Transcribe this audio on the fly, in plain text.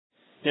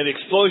Now, the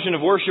explosion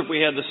of worship we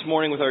had this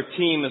morning with our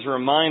team is a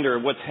reminder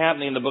of what's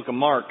happening in the book of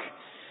Mark.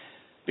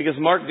 Because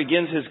Mark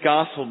begins his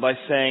gospel by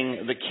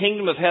saying, the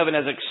kingdom of heaven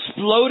has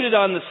exploded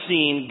on the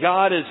scene.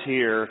 God is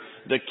here.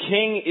 The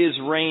king is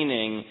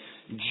reigning.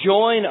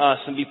 Join us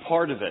and be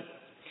part of it.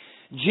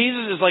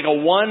 Jesus is like a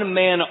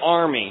one-man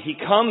army. He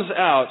comes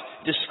out,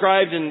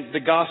 described in the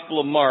Gospel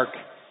of Mark,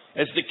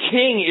 as the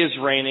king is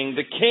reigning.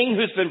 The king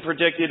who's been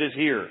predicted is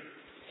here.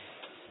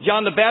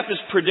 John the Baptist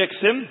predicts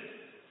him.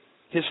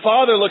 His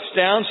father looks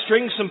down,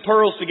 strings some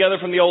pearls together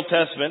from the Old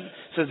Testament,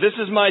 says, "This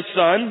is my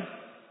son,"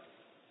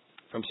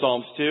 from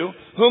Psalms 2,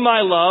 "whom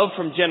I love,"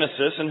 from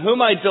Genesis, "and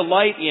whom I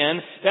delight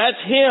in."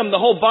 That's him. The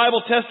whole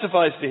Bible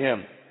testifies to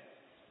him.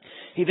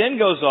 He then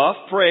goes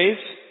off, prays.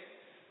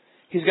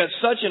 He's got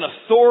such an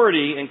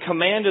authority and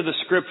command of the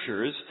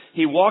Scriptures.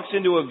 He walks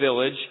into a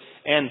village,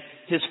 and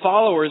his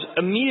followers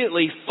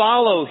immediately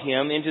follow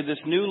him into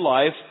this new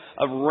life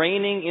of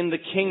reigning in the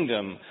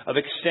kingdom, of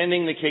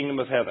extending the kingdom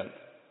of heaven.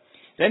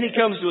 Then he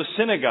comes to a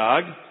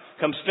synagogue,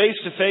 comes face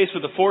to face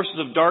with the forces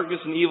of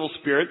darkness and evil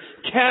spirit,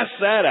 casts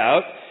that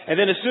out, and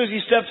then as soon as he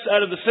steps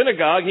out of the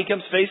synagogue, he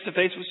comes face to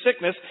face with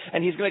sickness,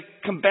 and he's going to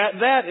combat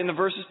that in the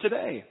verses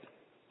today.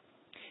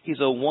 He's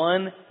a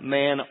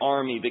one-man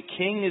army. The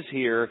king is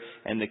here,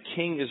 and the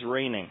king is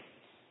reigning.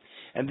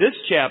 And this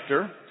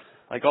chapter,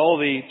 like all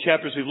the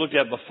chapters we've looked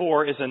at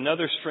before, is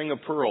another string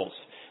of pearls.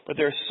 But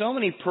there are so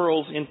many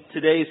pearls in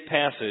today's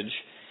passage,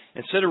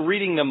 instead of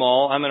reading them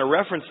all, I'm going to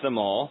reference them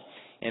all,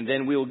 and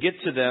then we will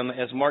get to them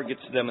as Mark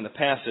gets to them in the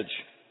passage.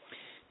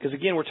 Because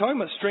again, we're talking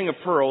about string of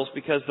pearls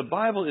because the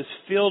Bible is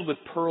filled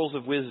with pearls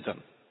of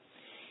wisdom.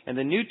 And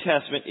the New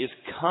Testament is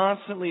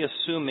constantly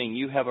assuming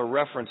you have a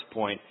reference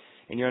point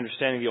in your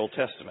understanding of the Old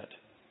Testament.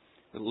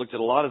 We looked at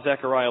a lot of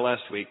Zechariah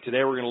last week.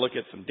 Today we're going to look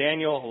at some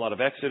Daniel, a lot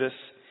of Exodus.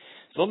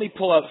 So let me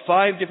pull out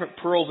 5 different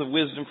pearls of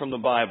wisdom from the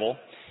Bible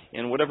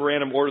in whatever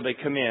random order they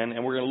come in,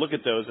 and we're going to look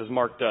at those as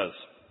Mark does.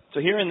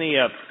 So here in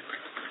the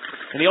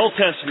Old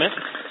Testament,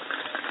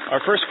 our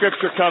first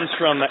scripture comes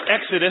from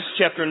Exodus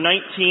chapter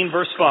 19,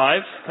 verse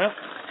 5. Well,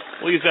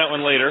 we'll use that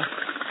one later.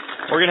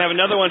 We're going to have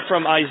another one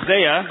from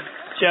Isaiah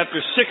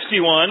chapter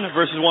 61,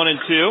 verses 1 and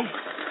 2.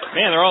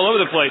 Man, they're all over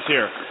the place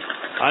here.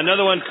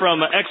 Another one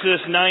from Exodus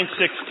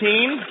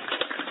 9:16.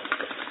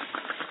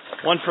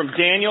 One from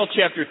Daniel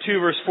chapter 2,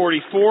 verse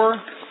 44.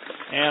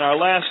 And our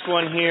last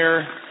one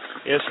here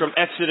is from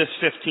Exodus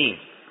 15.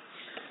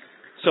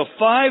 So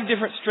 5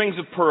 different strings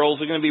of pearls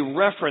are going to be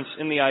referenced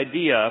in the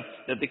idea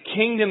that the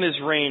kingdom is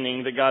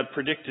reigning that God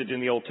predicted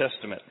in the Old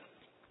Testament.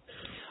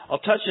 I'll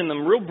touch on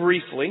them real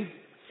briefly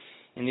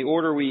in the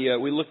order we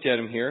looked at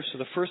them here. So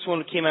the first one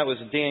that came out was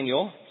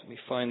Daniel. Let me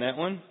find that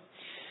one.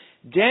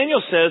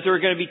 Daniel says there are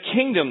going to be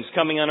kingdoms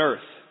coming on earth.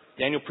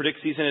 Daniel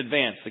predicts these in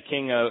advance. The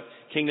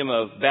kingdom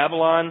of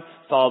Babylon,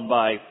 followed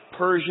by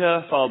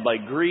Persia, followed by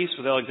Greece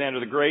with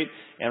Alexander the Great,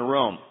 and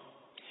Rome.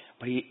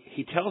 But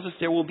he tells us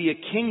there will be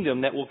a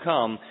kingdom that will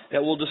come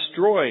that will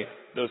destroy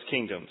those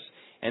kingdoms.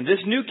 And this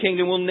new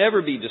kingdom will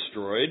never be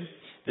destroyed.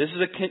 This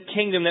is a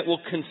kingdom that will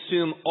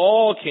consume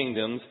all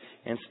kingdoms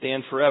and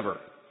stand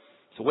forever.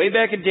 So way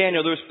back in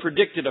Daniel, there was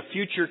predicted a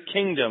future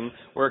kingdom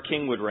where a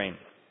king would reign.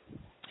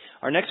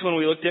 Our next one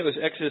we looked at was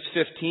Exodus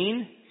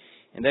 15,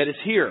 and that is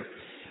here.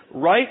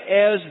 Right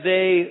as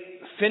they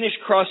finish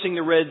crossing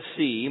the Red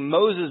Sea,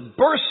 Moses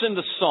bursts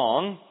into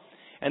song,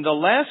 and the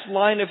last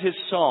line of his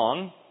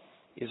song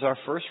is our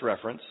first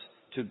reference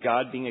to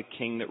God being a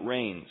king that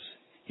reigns.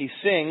 He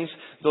sings,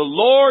 "The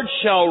Lord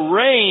shall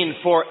reign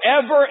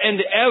forever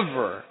and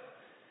ever,"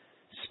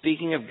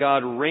 speaking of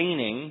God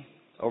reigning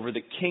over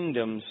the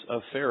kingdoms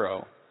of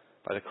Pharaoh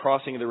by the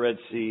crossing of the Red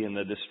Sea and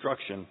the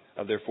destruction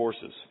of their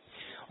forces.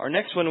 Our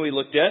next one we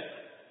looked at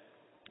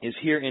is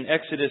here in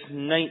Exodus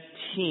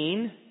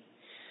 19,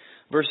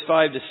 verse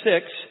 5 to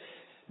 6.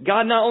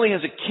 God not only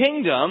has a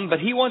kingdom, but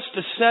He wants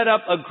to set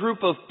up a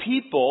group of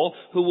people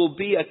who will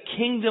be a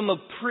kingdom of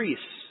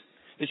priests.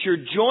 That you're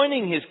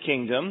joining His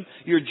kingdom,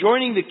 you're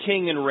joining the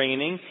king in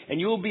reigning, and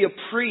you will be a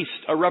priest,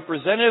 a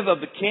representative of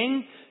the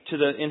king to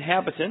the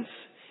inhabitants,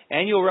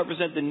 and you'll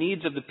represent the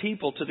needs of the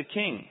people to the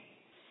king.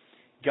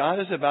 God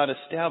is about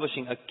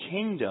establishing a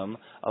kingdom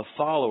of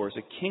followers,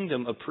 a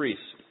kingdom of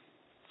priests.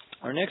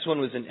 Our next one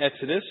was in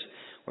Exodus,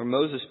 where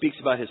Moses speaks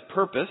about his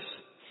purpose.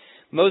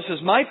 Moses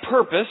says, "My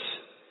purpose,"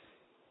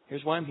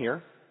 here's why I'm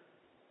here.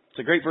 It's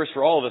a great verse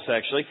for all of us,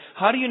 actually.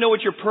 How do you know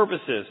what your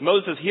purpose is?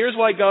 Moses says, "Here's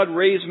why God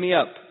raised me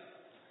up."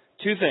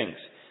 2 things.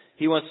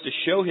 He wants to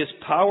show His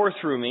power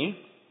through me,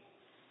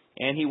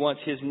 and He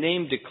wants His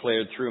name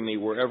declared through me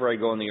wherever I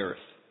go on the earth.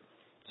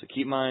 So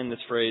keep in mind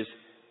this phrase,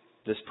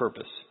 this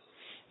purpose.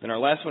 Then our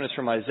last one is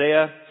from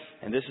Isaiah,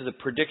 and this is a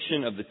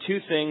prediction of the 2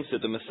 things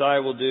that the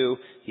Messiah will do.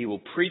 He will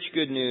preach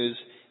good news,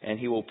 and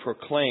He will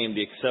proclaim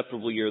the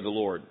acceptable year of the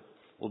Lord.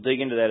 We'll dig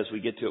into that as we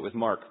get to it with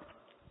Mark.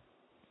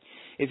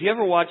 If you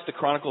ever watched The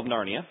Chronicle of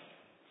Narnia,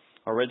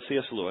 or read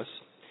C.S. Lewis,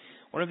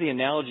 one of the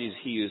analogies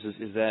he uses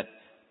is that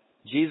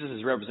Jesus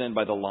is represented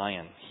by the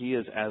lion. He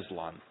is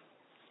Aslan.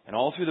 And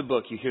all through the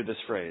book you hear this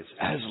phrase,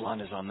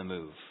 Aslan is on the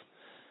move.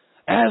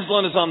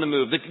 Aslan is on the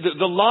move.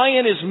 The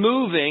lion is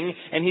moving,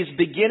 and he's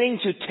beginning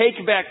to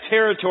take back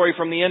territory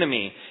from the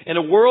enemy. In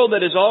a world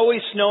that is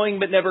always snowing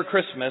but never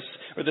Christmas,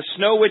 or the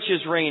snow witch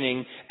is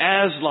raining,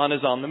 Aslan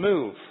is on the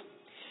move.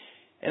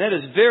 And that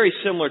is very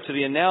similar to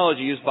the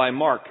analogy used by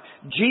Mark.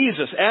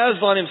 Jesus,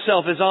 Aslan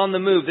himself, is on the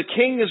move. The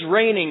king is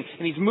reigning,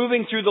 and he's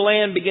moving through the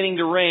land beginning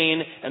to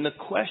reign. And the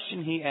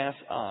question he asks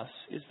us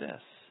is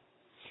this.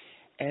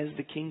 As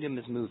the kingdom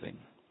is moving,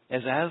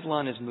 as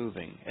Aslan is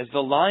moving, as the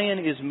lion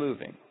is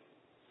moving,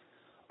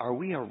 are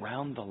we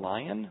around the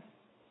lion?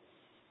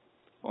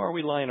 Or are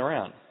we lying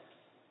around?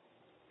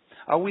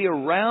 Are we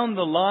around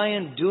the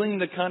lion doing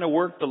the kind of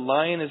work the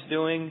lion is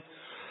doing?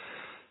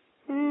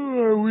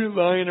 Or are we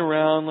lying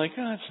around like,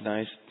 oh, it's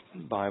nice.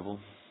 Bible,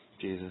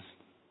 Jesus,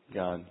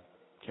 God,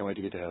 can't wait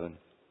to get to heaven.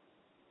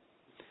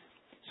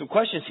 Some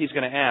questions he's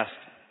going to ask.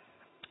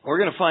 We're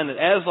going to find that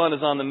Aslan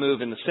is on the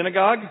move in the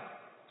synagogue.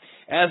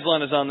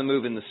 Aslan is on the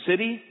move in the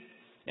city.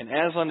 And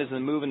Aslan is on the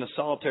move in a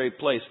solitary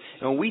place.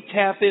 And when we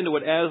tap into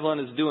what Aslan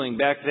is doing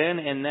back then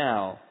and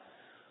now,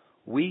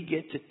 we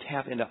get to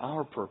tap into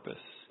our purpose.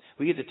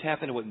 We get to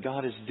tap into what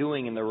God is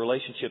doing in the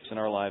relationships in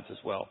our lives as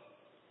well.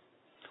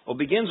 Well, it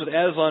begins with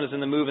Aslan is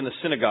in the move in the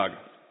synagogue.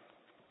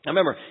 Now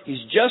remember,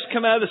 he's just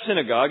come out of the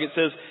synagogue. It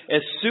says,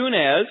 as soon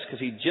as, because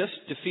he just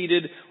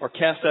defeated or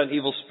cast out an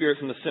evil spirit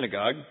from the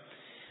synagogue,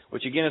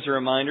 which again is a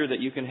reminder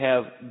that you can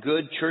have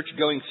good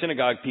church-going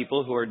synagogue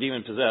people who are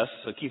demon-possessed.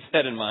 So keep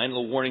that in mind. A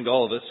little warning to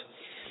all of us.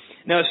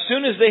 Now, as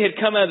soon as they had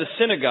come out of the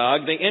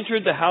synagogue, they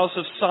entered the house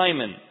of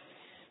Simon.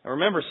 Now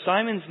remember,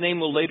 Simon's name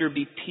will later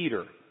be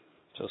Peter.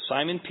 So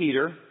Simon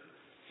Peter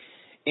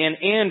and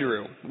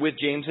Andrew with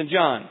James and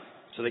John.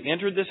 So they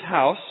entered this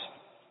house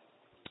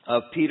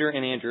of Peter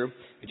and Andrew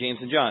with James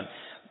and John.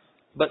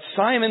 But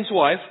Simon's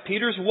wife,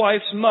 Peter's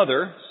wife's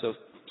mother, so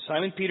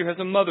Simon Peter has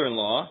a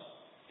mother-in-law.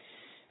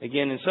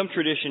 Again, in some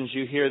traditions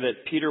you hear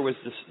that Peter was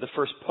the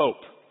first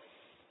pope.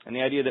 And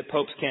the idea that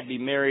popes can't be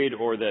married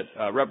or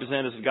that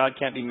representatives of God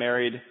can't be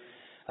married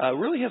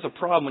really has a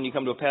problem when you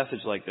come to a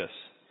passage like this.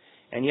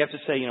 And you have to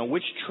say,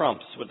 which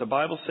trumps, what the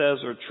Bible says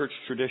or church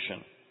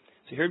tradition.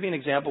 So here'd be an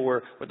example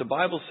where what the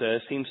Bible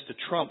says seems to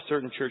trump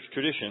certain church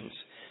traditions.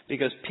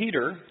 Because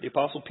Peter, the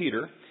Apostle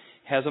Peter,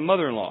 has a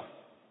mother-in-law.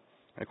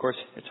 And of course,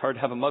 it's hard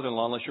to have a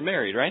mother-in-law unless you're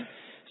married, right?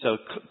 So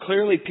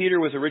clearly Peter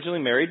was originally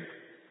married.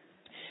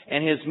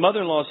 And his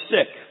mother-in-law is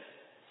sick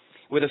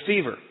with a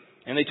fever.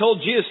 And they told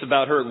Jesus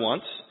about her at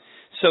once.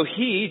 So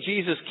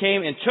Jesus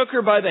came and took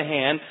her by the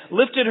hand,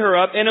 lifted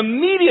her up, and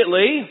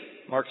immediately,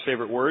 Mark's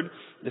favorite word,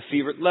 the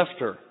fever left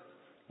her.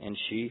 And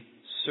she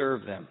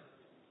served them.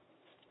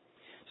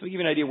 So we give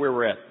you an idea where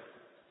we're at.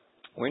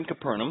 We're in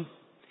Capernaum.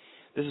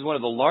 This is one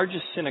of the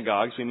largest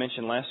synagogues we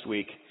mentioned last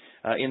week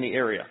in the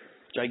area.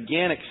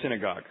 Gigantic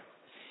synagogue.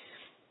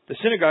 The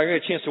synagogue, I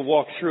got a chance to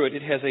walk through it.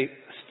 It has a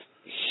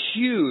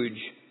huge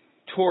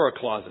Torah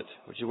closet,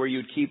 which is where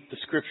you'd keep the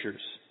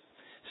scriptures.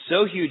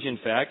 So huge, in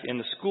fact, and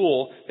the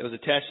school that was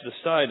attached to the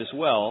side as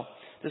well,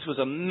 this was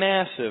a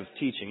massive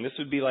teaching. This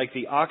would be like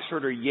the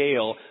Oxford or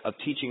Yale of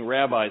teaching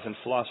rabbis and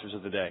philosophers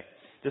of the day.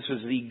 This was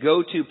the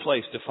go-to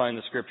place to find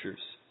the scriptures.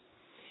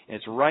 And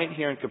it's right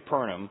here in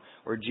Capernaum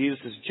where Jesus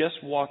has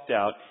just walked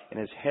out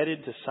and is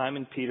headed to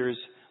Simon Peter's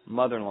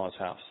mother-in-law's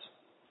house.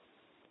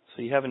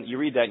 So you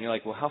read that and you're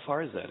like, well, how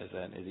far is that?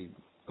 Is he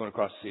going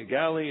across the Sea of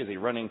Galilee? Is he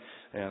running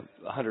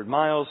 100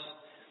 miles?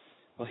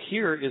 Well,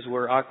 here is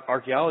where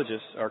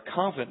archaeologists are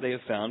confident they have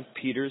found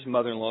Peter's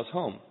mother-in-law's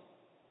home.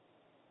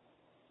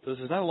 So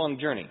this is not a long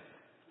journey.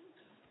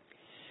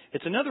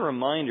 It's another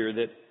reminder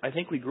that I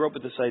think we grew up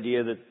with this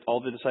idea that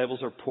all the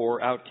disciples are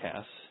poor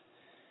outcasts.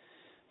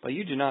 But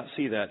you do not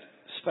see that,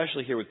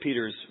 especially here with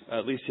Peter's,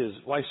 at least his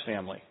wife's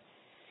family.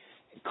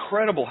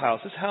 Incredible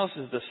house. This house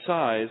is the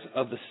size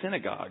of the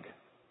synagogue.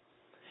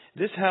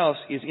 This house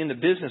is in the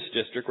business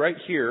district. Right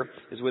here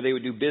is where they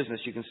would do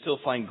business. You can still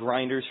find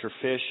grinders for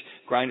fish,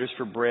 grinders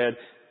for bread.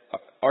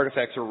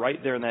 Artifacts are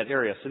right there in that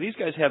area. So these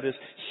guys have this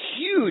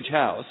huge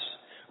house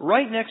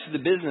right next to the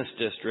business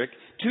district,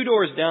 2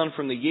 doors down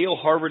from the Yale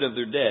Harvard of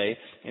their day.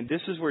 And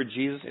this is where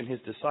Jesus and his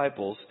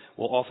disciples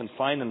will often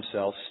find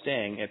themselves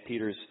staying at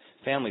Peter's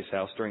family's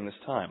house during this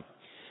time.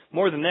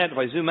 More than that, if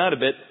I zoom out a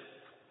bit,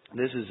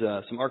 this is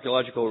some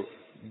archaeological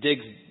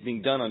digs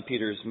being done on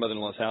Peter's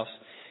mother-in-law's house.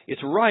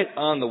 It's right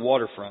on the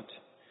waterfront.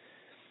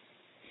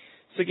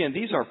 So again,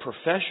 these are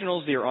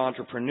professionals, they are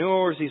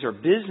entrepreneurs, these are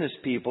business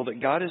people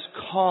that God is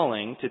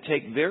calling to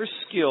take their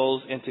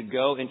skills and to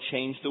go and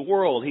change the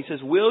world. He says,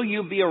 will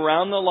you be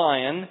around the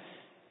lion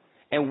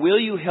and will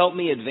you help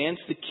me advance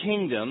the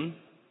kingdom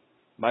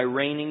by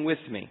reigning with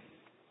me?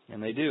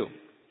 And they do.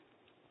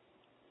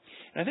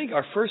 And I think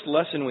our first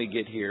lesson we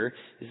get here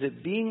is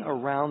that being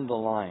around the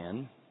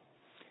lion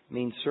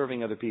means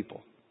serving other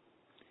people.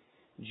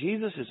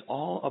 Jesus is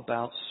all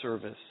about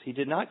service. He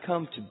did not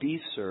come to be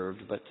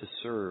served, but to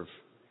serve.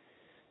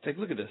 Take a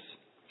look at this.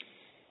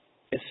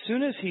 As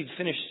soon as he'd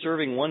finished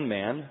serving one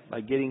man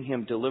by getting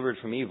him delivered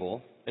from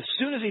evil, as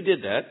soon as he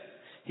did that,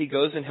 he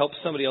goes and helps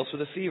somebody else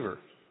with a fever.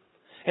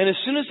 And as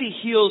soon as he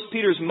heals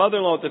Peter's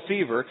mother-in-law with the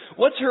fever,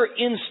 what's her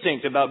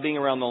instinct about being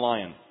around the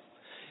lion?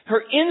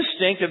 Her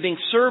instinct of being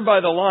served by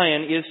the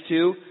lion is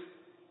to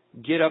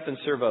get up and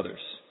serve others.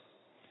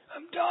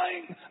 I'm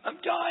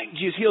dying.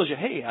 Jesus heals you.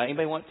 Hey,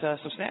 anybody want some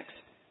snacks?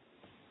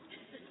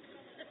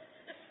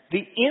 The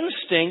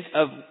instinct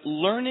of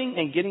learning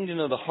and getting to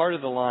know the heart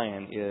of the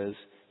lion is,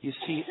 you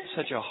see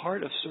such a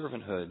heart of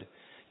servanthood,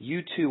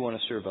 you too want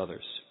to serve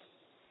others.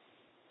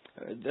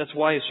 That's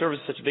why service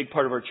is such a big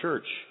part of our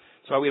church.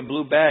 That's why we have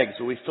blue bags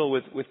that we fill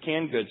with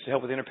canned goods to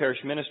help with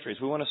interparish ministries.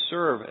 We want to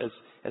serve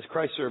as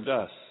Christ served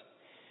us.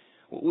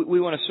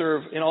 We want to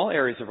serve in all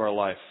areas of our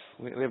life.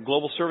 We have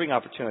global serving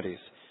opportunities.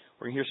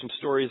 We're going to hear some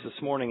stories this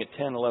morning at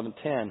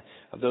 11:10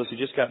 of those who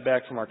just got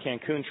back from our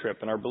Cancun trip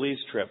and our Belize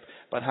trip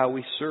about how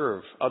we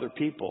serve other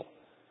people.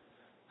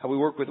 How we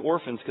work with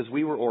orphans because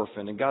we were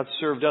orphaned, and God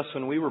served us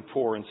when we were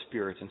poor in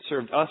spirit and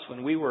served us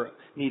when we were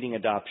needing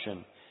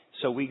adoption.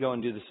 So we go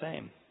and do the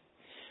same.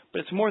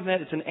 But it's more than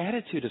that. It's an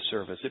attitude of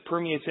service. It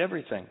permeates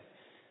everything.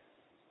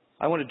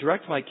 I want to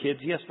direct my kids,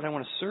 yes, but I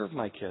want to serve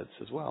my kids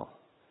as well.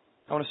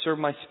 I want to serve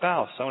my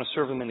spouse. I want to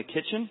serve them in the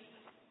kitchen,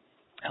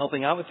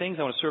 helping out with things.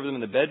 I want to serve them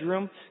in the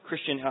bedroom.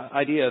 Christian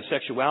idea of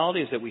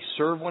sexuality is that we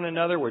serve one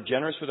another. We're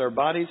generous with our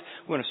bodies.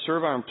 We want to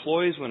serve our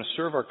employees. We want to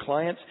serve our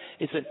clients.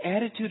 It's an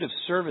attitude of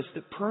service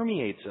that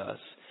permeates us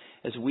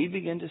as we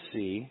begin to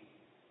see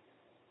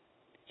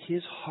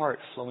His heart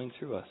flowing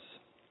through us.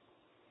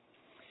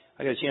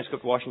 I got a chance to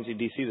go to Washington,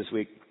 D.C. this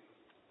week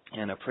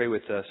and pray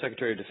with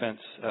Secretary of Defense,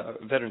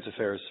 Veterans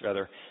Affairs,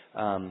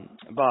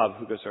 Bob,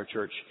 who goes to our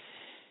church.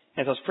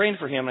 As I was praying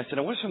for him, I said,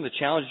 what are some of the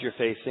challenges you're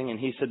facing? And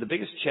he said the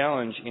biggest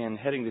challenge in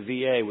heading the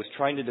VA was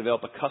trying to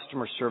develop a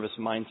customer service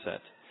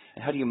mindset.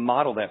 And how do you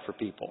model that for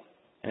people?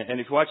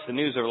 And if you watch the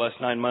news over the last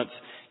 9 months,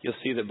 you'll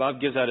see that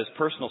Bob gives out his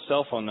personal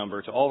cell phone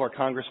number to all of our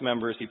Congress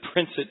members. He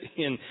prints it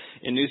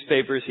in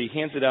newspapers. He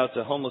hands it out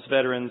to homeless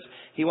veterans.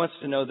 He wants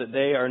to know that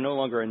they are no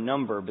longer a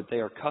number, but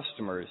they are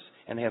customers,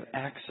 and they have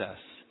access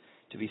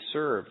to be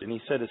served. And he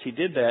said as he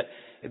did that,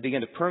 it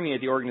began to permeate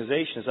the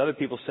organization as other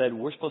people said,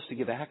 we're supposed to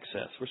give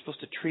access. We're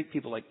supposed to treat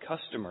people like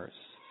customers.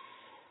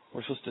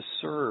 We're supposed to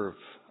serve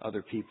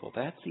other people.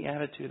 That's the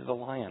attitude of the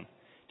lion,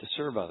 to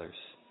serve others.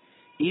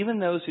 Even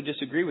those who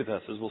disagree with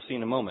us, as we'll see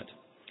in a moment.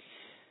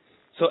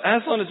 So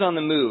Aslan is on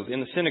the move in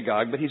the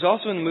synagogue, but he's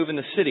also on the move in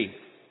the city.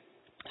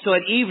 So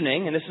at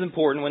evening, and this is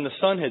important, when the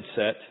sun had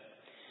set,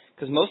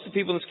 because most of the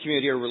people in this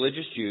community are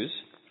religious Jews,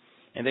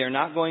 and they are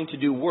not going to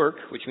do work,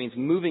 which means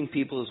moving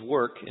people is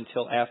work,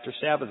 until after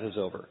Sabbath is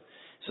over.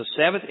 So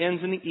Sabbath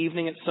ends in the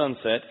evening at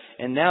sunset,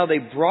 and now they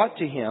brought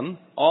to him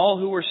all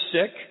who were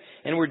sick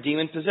and were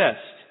demon-possessed.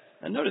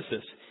 Now notice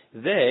this.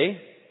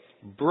 They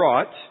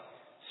brought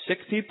sick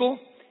people,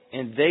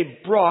 and they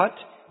brought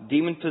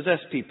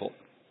demon-possessed people.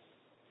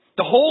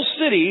 The whole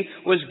city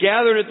was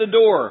gathered at the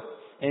door,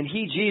 and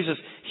he, Jesus,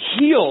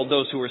 healed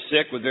those who were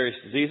sick with various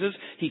diseases.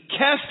 He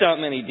cast out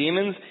many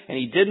demons, and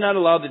he did not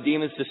allow the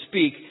demons to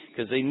speak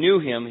because they knew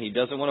him. He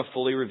doesn't want to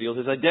fully reveal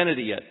his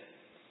identity yet.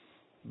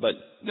 But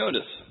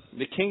notice,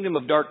 the kingdom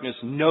of darkness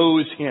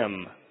knows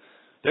him.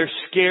 They're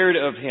scared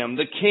of him.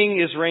 The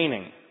king is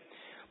reigning.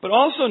 But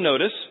also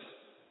notice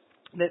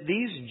that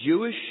these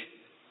Jewish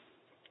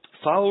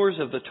followers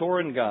of the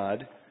Torah and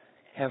God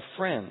have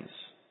friends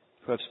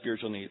who have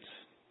spiritual needs.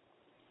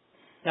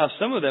 Now,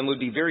 some of them would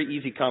be very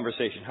easy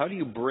conversation. How do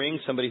you bring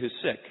somebody who's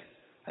sick?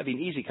 That'd be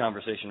an easy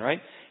conversation, right?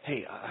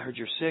 Hey, I heard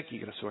you're sick. You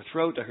got a sore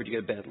throat. I heard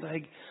you got a bad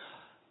leg.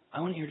 I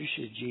want to introduce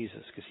you to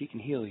Jesus because he can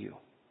heal you.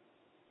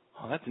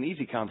 Oh, that's an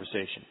easy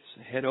conversation.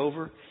 So head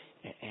over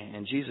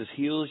and Jesus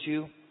heals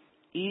you.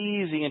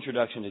 Easy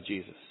introduction to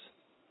Jesus.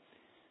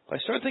 But I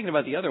started thinking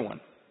about the other one.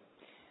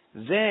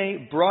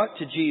 They brought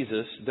to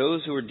Jesus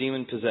those who were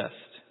demon-possessed.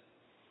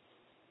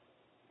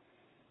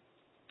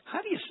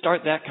 How do you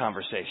start that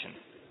conversation?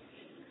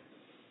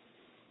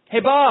 Hey,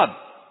 Bob.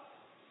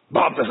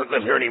 Bob doesn't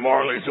live here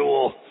anymore,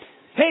 Lizul.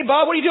 Hey,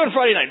 Bob, what are you doing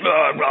Friday night?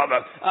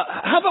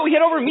 How about we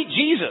head over and meet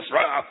Jesus?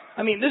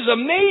 I mean, this is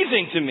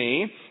amazing to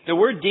me. The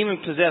word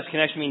demon-possessed can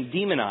actually mean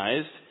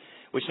demonized,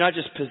 which not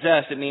just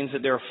possessed, it means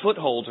that there are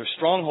footholds or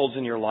strongholds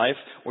in your life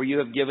where you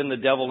have given the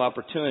devil an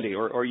opportunity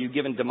or you've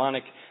given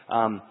demonic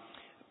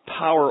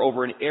power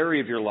over an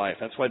area of your life.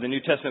 That's why the New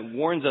Testament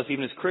warns us,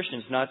 even as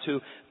Christians, not to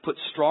put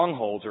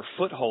strongholds or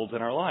footholds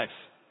in our life.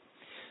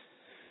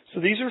 So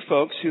these are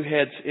folks who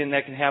had, and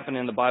that can happen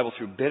in the Bible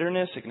through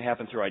bitterness, it can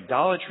happen through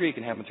idolatry, it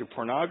can happen through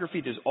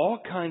pornography. There's all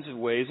kinds of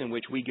ways in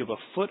which we give a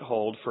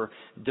foothold for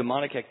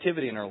demonic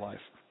activity in our life.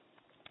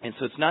 And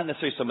so it's not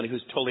necessarily somebody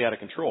who's totally out of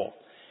control.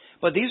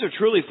 But these are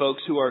truly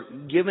folks who are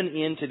given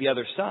in to the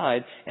other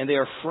side, and they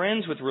are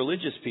friends with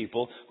religious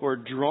people who are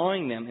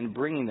drawing them and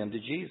bringing them to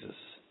Jesus.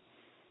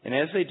 And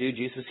as they do,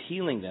 Jesus is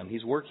healing them.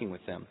 He's working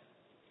with them.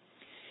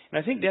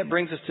 And I think that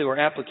brings us to our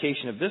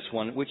application of this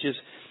one, which is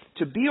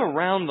to be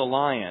around the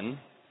lion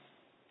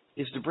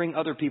is to bring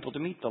other people to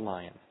meet the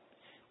lion.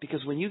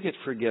 Because when you get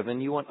forgiven,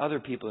 you want other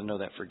people to know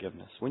that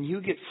forgiveness. When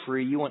you get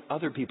free, you want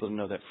other people to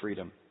know that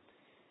freedom.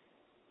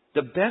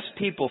 The best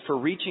people for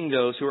reaching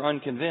those who are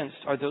unconvinced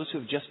are those who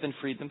have just been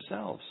freed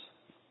themselves.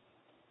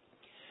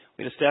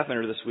 We had a staff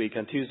member this week.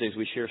 On Tuesdays,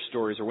 we share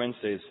stories, or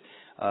Wednesdays,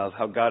 of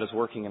how God is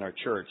working in our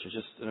church. It's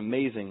just an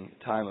amazing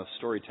time of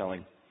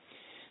storytelling.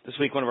 This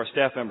week, one of our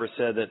staff members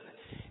said that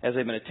as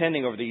they've been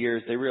attending over the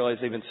years, they realize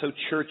they've been so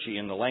churchy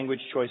in the language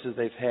choices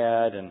they've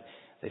had, and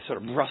they sort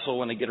of bristle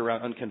when they get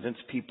around unconvinced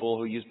people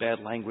who use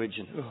bad language.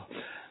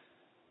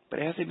 But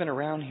as they've been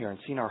around here and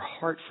seen our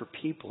heart for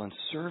people and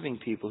serving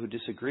people who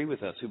disagree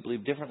with us, who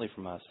believe differently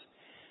from us,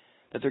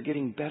 that they're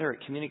getting better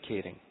at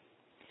communicating.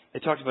 They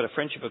talked about a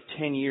friendship of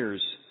 10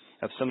 years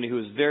of somebody who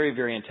was very,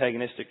 very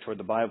antagonistic toward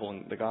the Bible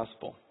and the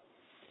gospel.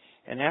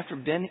 And after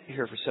being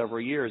here for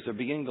several years, they're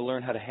beginning to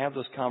learn how to have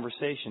those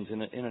conversations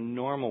in a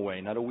normal way,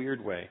 not a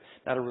weird way,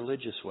 not a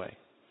religious way.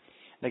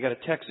 And I got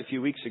a text a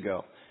few weeks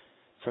ago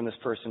from this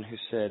person who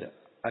said,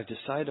 I've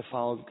decided to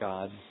follow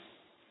God,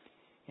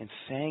 and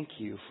thank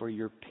you for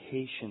your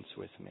patience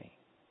with me.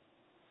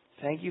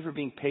 Thank you for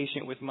being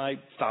patient with my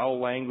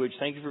foul language.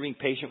 Thank you for being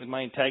patient with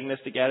my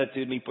antagonistic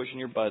attitude, me pushing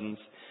your buttons.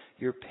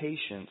 Your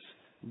patience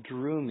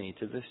drew me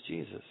to this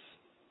Jesus.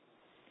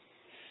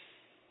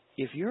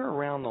 If you're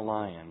around the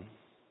lion,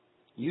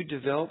 you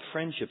develop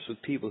friendships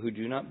with people who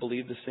do not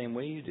believe the same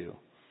way you do.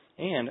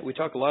 And we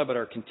talk a lot about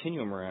our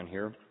continuum around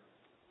here,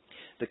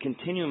 the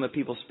continuum of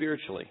people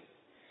spiritually.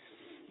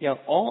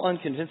 All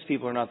unconvinced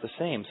people are not the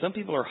same. Some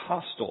people are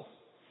hostile.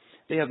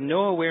 They have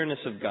no awareness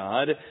of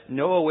God,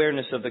 no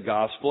awareness of the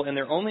gospel, and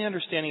their only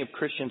understanding of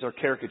Christians are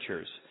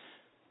caricatures.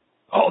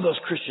 Oh, those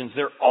Christians,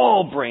 they're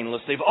all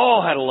brainless. They've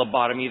all had a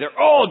lobotomy. They're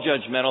all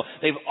judgmental.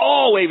 They've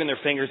all waving their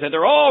fingers. And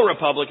they're all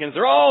Republicans.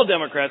 They're all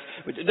Democrats.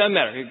 It doesn't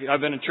matter. I've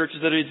been in churches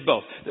that it's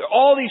both. They're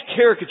all these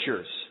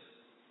caricatures.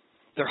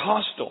 They're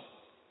hostile.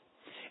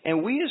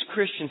 And we as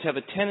Christians have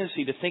a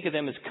tendency to think of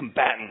them as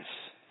combatants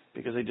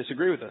because they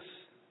disagree with us.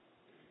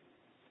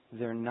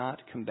 They're not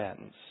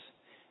combatants.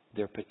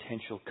 They're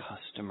potential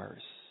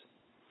customers.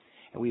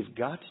 And we've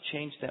got to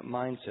change that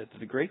mindset that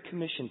the Great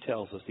Commission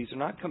tells us. These are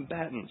not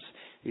combatants.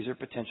 These are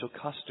potential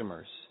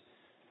customers.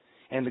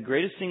 And the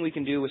greatest thing we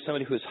can do with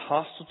somebody who is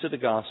hostile to the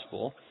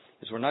gospel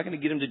is we're not going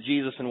to get them to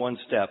Jesus in one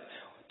step.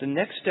 The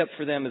next step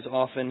for them is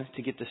often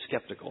to get to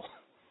skeptical.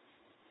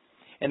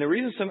 And the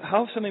reason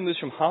how somebody moves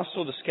from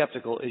hostile to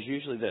skeptical is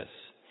usually this.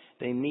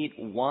 They meet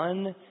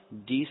one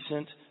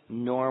decent,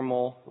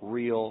 normal,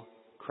 real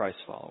Christ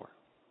follower.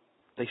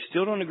 They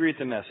still don't agree with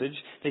the message.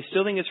 They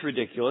still think it's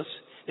ridiculous.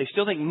 They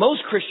still think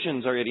most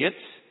Christians are idiots,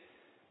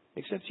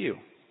 except you.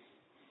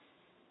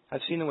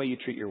 I've seen the way you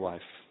treat your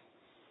wife.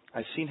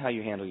 I've seen how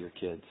you handle your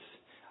kids.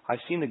 I've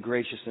seen the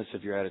graciousness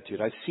of your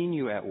attitude. I've seen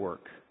you at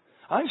work.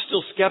 I'm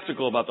still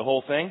skeptical about the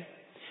whole thing,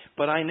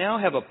 but I now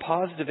have a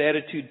positive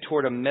attitude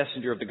toward a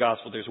messenger of the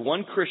gospel. There's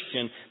one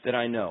Christian that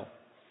I know.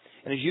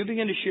 And as you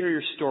begin to share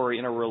your story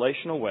in a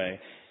relational way,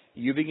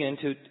 you begin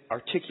to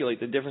articulate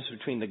the difference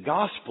between the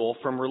gospel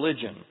from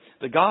religion,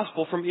 the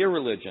gospel from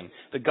irreligion,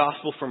 the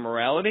gospel from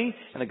morality,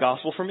 and the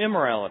gospel from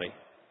immorality.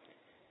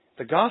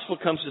 The gospel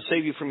comes to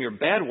save you from your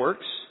bad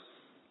works,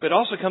 but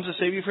also comes to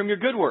save you from your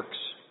good works.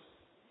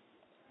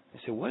 They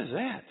say, what is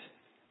that?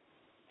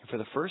 And for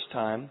the first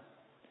time,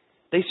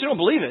 they still don't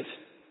believe it,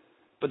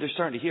 but they're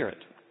starting to hear it.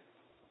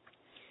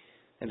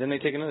 And then they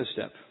take another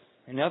step.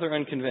 And now they're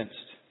unconvinced.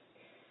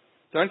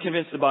 They're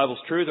unconvinced the Bible's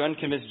true. They're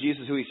unconvinced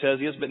Jesus is who he says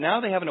he is. But now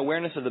they have an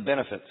awareness of the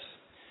benefits.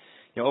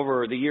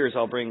 Over the years,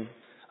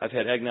 I've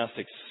had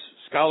agnostic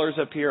scholars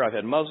up here. I've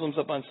had Muslims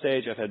up on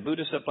stage. I've had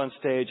Buddhists up on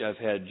stage. I've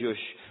had Jewish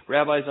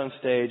rabbis on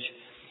stage.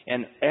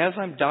 And as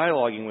I'm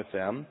dialoguing with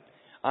them,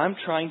 I'm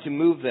trying to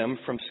move them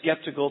from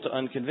skeptical to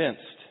unconvinced.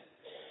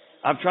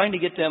 I'm trying to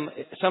get them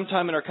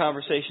sometime in our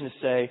conversation to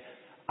say,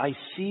 I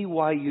see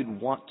why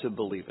you'd want to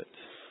believe it.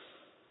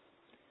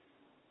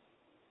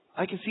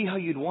 I can see how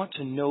you'd want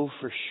to know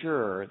for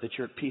sure that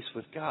you're at peace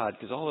with God,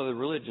 because all other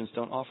religions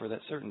don't offer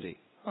that certainty.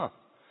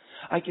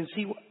 I can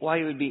see why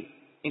it would be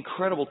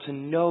incredible to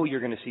know you're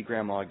going to see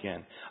Grandma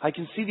again. I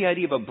can see the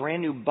idea of a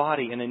brand new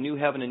body and a new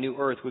heaven and new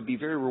earth would be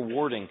very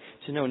rewarding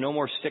to know no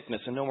more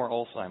sickness and no more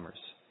Alzheimer's.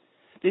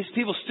 These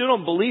people still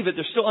don't believe it.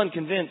 They're still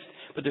unconvinced,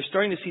 but they're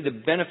starting to see the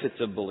benefits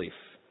of belief.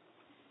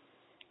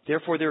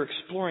 Therefore, they're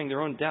exploring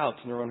their own doubts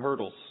and their own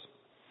hurdles.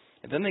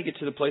 And then they get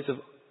to the place of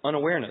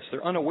unawareness.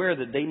 They're unaware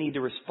that they need to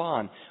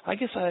respond. I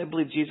guess I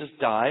believe Jesus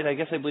died. I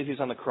guess I believe he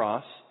was on the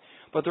cross.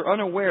 But they're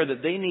unaware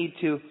that they need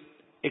to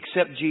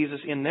accept Jesus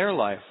in their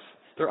life.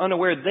 They're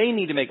unaware they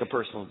need to make a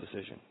personal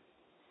decision.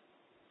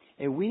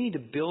 And we need to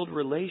build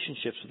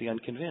relationships with the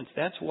unconvinced.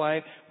 That's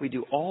why we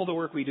do all the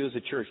work we do as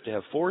a church, to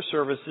have 4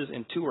 services,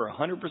 and 2 are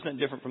 100%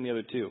 different from the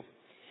other 2.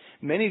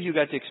 Many of you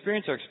got to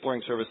experience our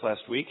Exploring service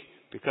last week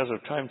because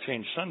of Time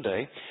Change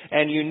Sunday,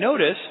 and you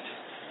noticed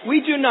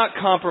we do not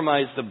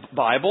compromise the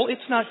Bible.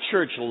 It's not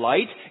church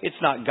light. It's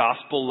not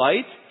gospel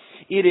light.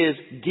 It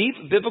is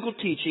deep biblical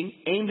teaching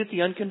aimed at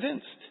the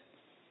unconvinced,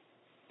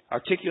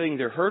 articulating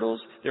their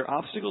hurdles, their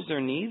obstacles, their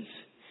needs.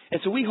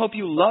 And so we hope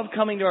you love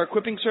coming to our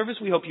equipping service.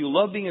 We hope you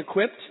love being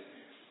equipped.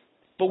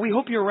 But we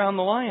hope you're around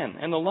the lion.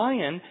 And the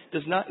lion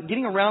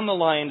getting around the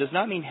lion does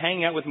not mean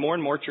hanging out with more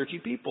and more churchy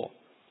people.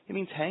 It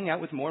means hanging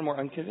out with more and more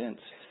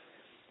unconvinced.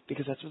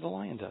 Because that's what the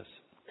lion does.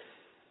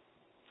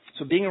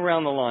 So being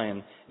around the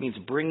lion means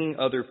bringing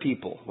other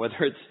people, whether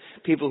it's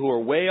people who are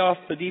way off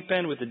the deep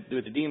end with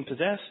the demon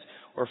possessed,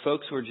 or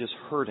folks who are just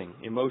hurting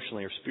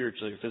emotionally or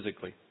spiritually or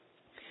physically.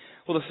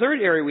 Well, the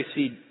third area we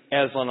see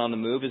Aslan on the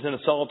move is in a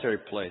solitary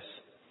place.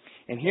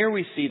 And here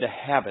we see the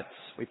habits.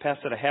 We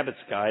passed out a habits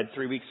guide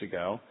 3 weeks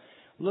ago.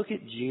 Look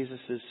at Jesus'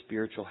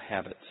 spiritual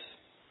habits.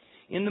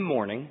 In the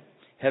morning,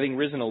 having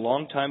risen a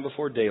long time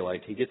before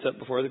daylight, he gets up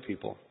before other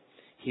people.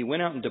 He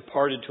went out and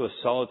departed to a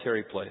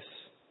solitary place.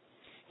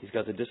 He's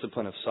got the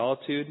discipline of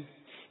solitude.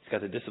 He's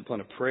got the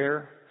discipline of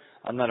prayer.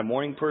 I'm not a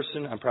morning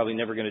person. I'm probably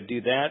never going to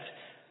do that.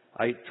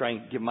 I try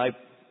and give my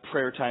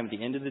prayer time at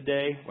the end of the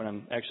day when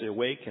I'm actually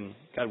awake and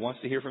God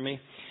wants to hear from me.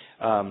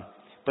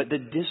 But the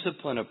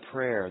discipline of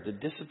prayer, the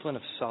discipline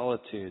of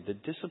solitude, the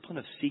discipline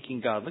of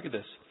seeking God. Look at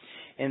this.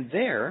 And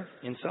there,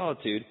 in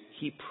solitude,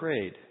 he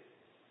prayed.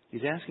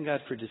 He's asking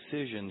God for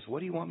decisions. What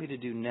do you want me to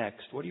do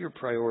next? What are your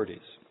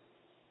priorities?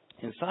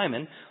 And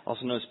Simon,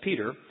 also known as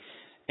Peter,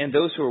 and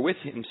those who were with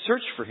him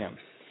searched for him.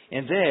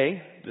 And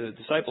they, the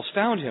disciples,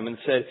 found him and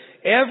said,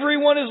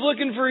 everyone is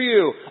looking for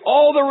you.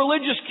 All the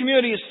religious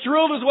community is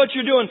thrilled with what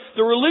you're doing.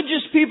 The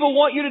religious people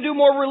want you to do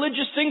more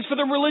religious things for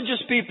the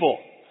religious people.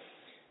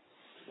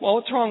 Well,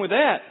 what's wrong with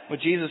that? Well,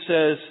 Jesus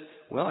says,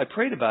 well, I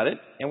prayed about it,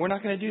 and we're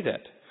not going to do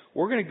that.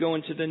 We're going to go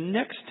into the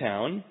next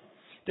town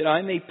that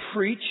I may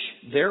preach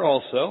there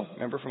also.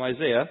 Remember from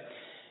Isaiah.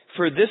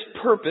 For this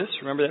purpose,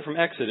 remember that from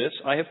Exodus,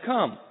 I have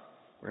come.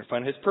 We're going to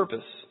find his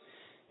purpose.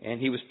 And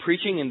he was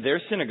preaching in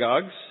their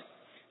synagogues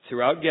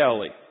throughout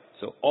Galilee.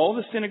 So all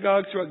the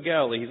synagogues throughout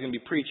Galilee, he's going to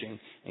be preaching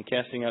and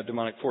casting out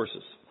demonic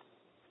forces.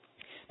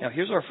 Now,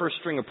 here's our first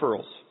string of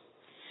pearls.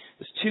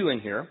 There's two in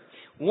here.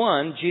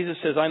 One, Jesus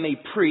says, I may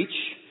preach.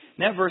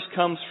 And that verse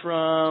comes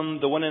from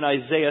the one in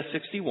Isaiah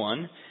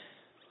 61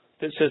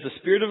 that says, the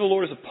Spirit of the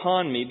Lord is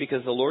upon me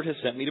because the Lord has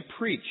sent me to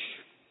preach.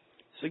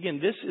 So again,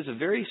 this is a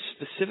very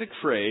specific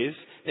phrase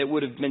that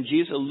would have been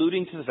Jesus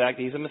alluding to the fact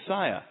that he's a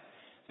Messiah.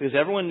 Because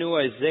everyone knew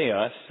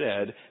Isaiah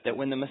said that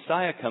when the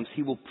Messiah comes,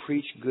 he will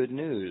preach good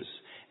news.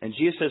 And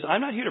Jesus says,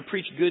 I'm not here to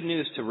preach good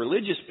news to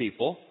religious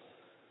people.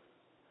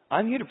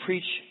 I'm here to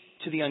preach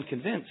to the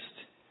unconvinced.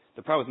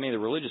 The problem with many of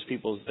the religious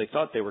people is they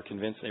thought they were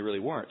convinced and they really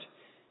weren't.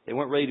 They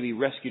weren't ready to be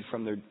rescued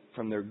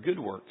from their good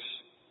works.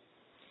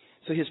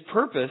 So his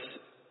purpose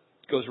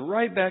goes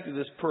right back to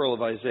this pearl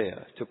of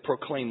Isaiah, to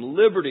proclaim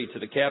liberty to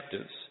the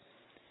captives.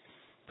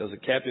 Those are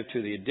captive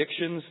to the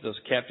addictions, those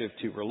captive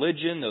to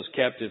religion, those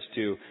captives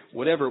to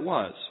whatever it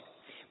was.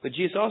 But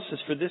Jesus also says,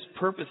 for this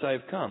purpose I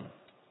have come.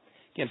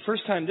 Again,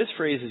 first time this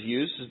phrase is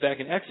used is back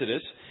in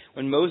Exodus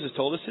when Moses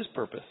told us his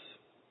purpose.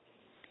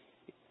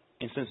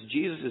 And since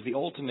Jesus is the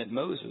ultimate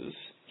Moses,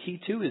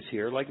 he too is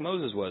here like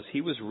Moses was.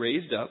 He was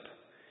raised up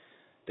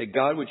that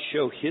God would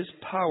show his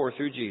power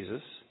through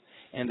Jesus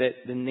and that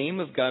the name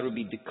of God would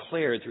be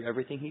declared through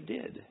everything he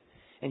did.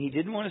 And he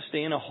didn't want to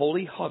stay in a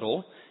holy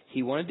huddle.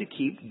 He wanted to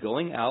keep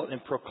going out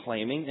and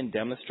proclaiming and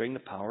demonstrating the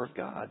power of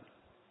God.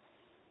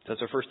 So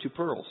that's our first two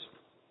pearls.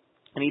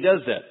 And he does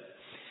that.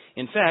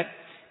 In fact,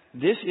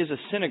 this is a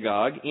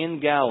synagogue in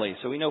Galilee.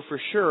 So we know for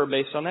sure,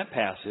 based on that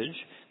passage,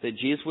 that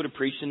Jesus would have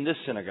preached in this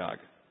synagogue.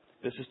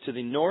 This is to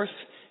the north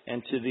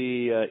and to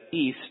the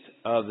east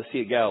of the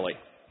Sea of Galilee.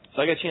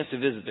 So I got a chance to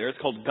visit there. It's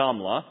called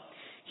Gamla.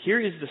 Here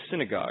is the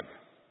synagogue.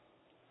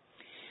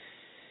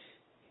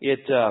 It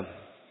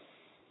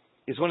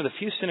is one of the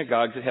few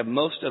synagogues that have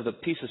most of the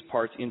pieces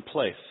parts in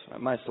place,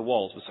 minus the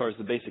walls, as far as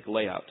the basic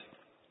layout.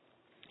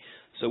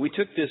 So we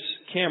took this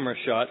camera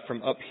shot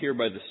from up here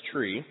by this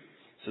tree.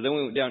 So then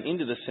we went down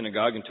into the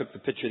synagogue and took the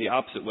picture the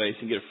opposite way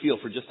so you can get a feel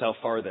for just how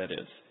far that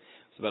is.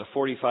 It's about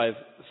a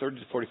 30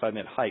 to 45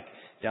 minute hike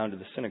down to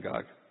the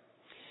synagogue.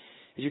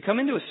 As you come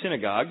into a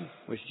synagogue,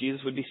 which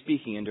Jesus would be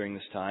speaking in during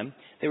this time,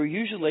 they were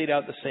usually laid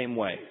out the same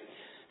way.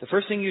 The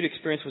first thing you'd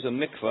experience was a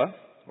mikveh,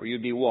 where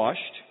you'd be washed.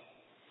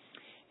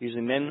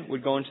 Usually men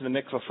would go into the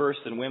mikveh first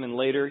and women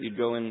later. You'd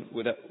go in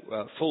with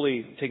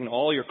fully taking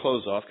all your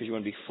clothes off because you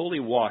want to be fully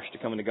washed to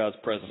come into God's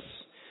presence.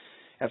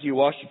 After you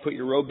washed, you'd put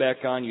your robe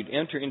back on. You'd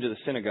enter into the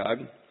synagogue.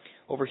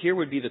 Over here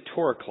would be the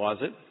Torah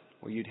closet,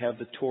 where you'd have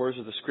the Torahs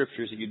or the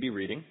scriptures that you'd be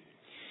reading.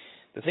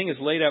 The thing is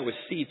laid out with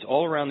seats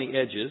all around the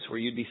edges where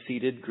you'd be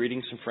seated,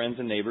 greeting some friends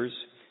and neighbors.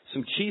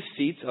 Some chief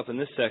seats up in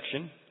this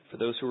section for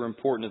those who were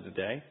important of the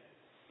day.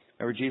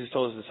 Remember, Jesus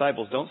told his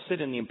disciples, don't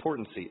sit in the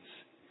important seats,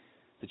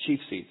 the chief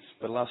seats,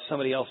 but allow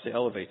somebody else to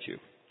elevate you.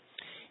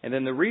 And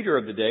then the reader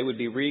of the day would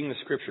be reading the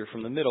scripture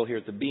from the middle here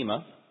at the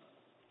bema.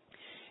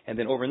 And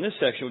then over in this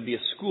section would be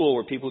a school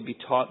where people would be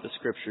taught the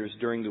scriptures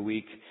during the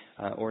week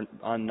or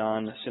on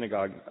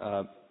non-synagogue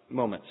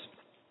moments.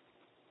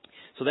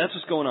 So that's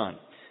what's going on.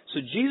 So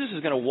Jesus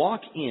is going to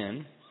walk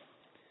in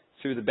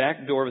through the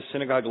back door of a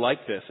synagogue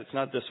like this. It's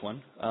not this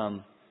one.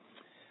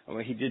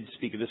 He did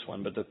speak of this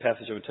one, but the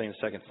passage I would tell you in a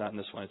second, it's not in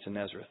this one. It's in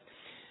Nazareth.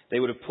 They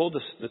would have pulled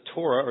the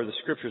Torah or the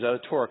scriptures out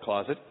of the Torah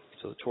closet.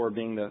 So the Torah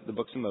being the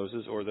books of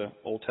Moses or the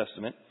Old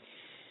Testament.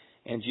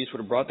 And Jesus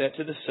would have brought that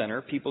to the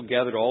center. People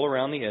gathered all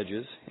around the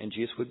edges, and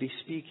Jesus would be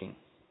speaking.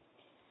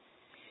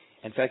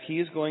 In fact, he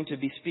is going to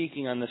be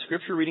speaking on the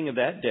scripture reading of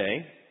that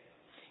day.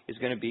 is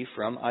going to be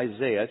from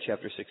Isaiah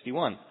chapter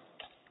 61.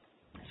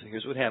 So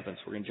here's what happens.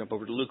 We're going to jump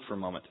over to Luke for a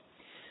moment.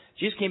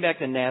 Jesus came back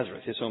to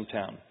Nazareth, his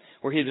hometown,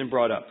 where he had been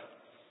brought up.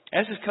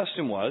 As his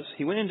custom was,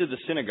 he went into the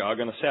synagogue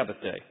on the Sabbath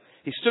day.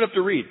 He stood up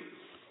to read.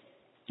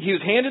 He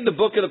was handed the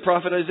book of the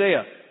prophet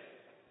Isaiah.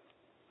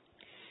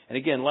 And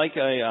again, like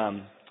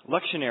a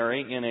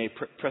lectionary in a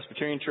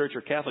Presbyterian church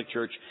or Catholic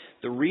church,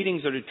 the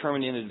readings are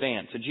determined in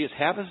advance. So Jesus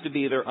happens to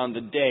be there on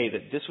the day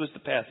that this was the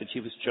passage he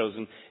was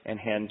chosen and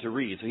had to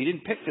read. So he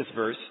didn't pick this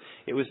verse.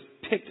 It was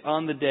picked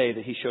on the day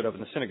that he showed up in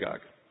the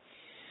synagogue.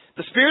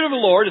 The Spirit of the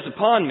Lord is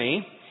upon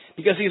me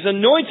because he has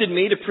anointed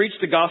me to preach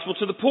the gospel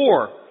to the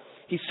poor.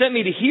 He sent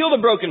me to heal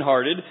the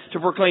brokenhearted, to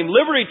proclaim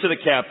liberty to the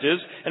captives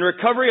and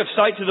recovery of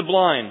sight to the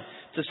blind,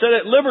 to set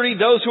at liberty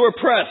those who are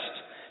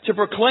oppressed, to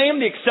proclaim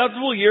the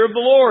acceptable year of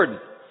the Lord.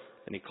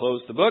 And he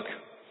closed the book,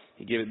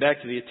 he gave it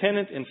back to the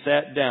attendant and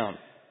sat down.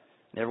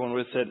 And everyone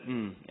would have said,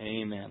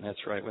 amen, that's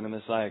right. When the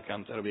Messiah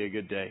comes, that'll be a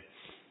good day.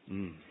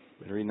 Been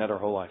reading that our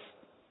whole life.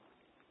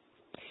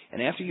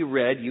 And after you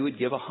read, you would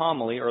give a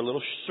homily or a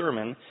little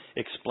sermon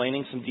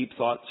explaining some deep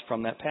thoughts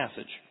from that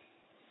passage.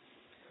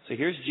 So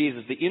here's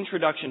Jesus, the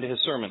introduction to his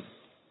sermon.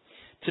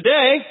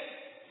 Today,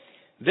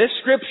 this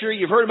scripture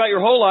you've heard about your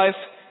whole life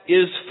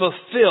is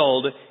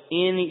fulfilled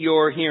in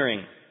your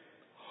hearing.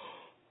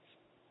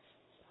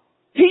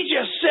 He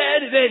just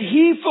said that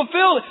he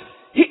fulfilled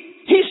it.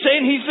 He's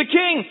saying he's the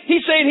king.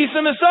 He's saying he's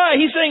the Messiah.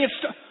 He's saying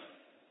it's...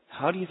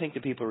 How do you think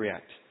the people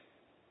react?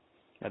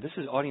 Now, this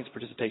is audience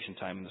participation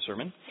time in the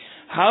sermon.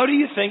 How do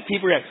you think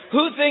people react?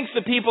 Who thinks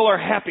the people are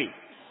happy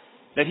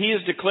that he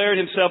has declared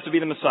himself to be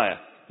the Messiah?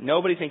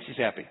 Nobody thinks he's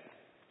happy.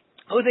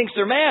 Who thinks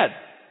they're mad?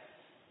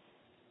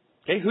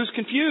 Okay, who's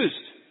confused?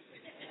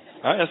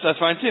 All right, that's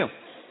fine too.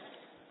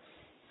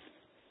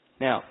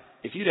 Now,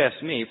 if you'd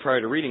asked me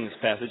prior to reading this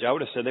passage, I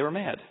would have said they were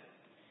mad.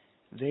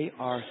 They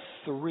are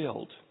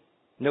thrilled.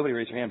 Nobody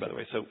raised their hand, by the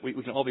way, so we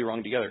can all be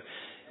wrong together.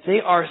 They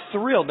are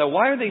thrilled. Now,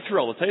 why are they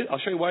thrilled? I'll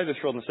show you why they're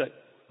thrilled in a second.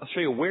 I'll show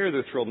you where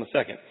they're thrilled in a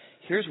second.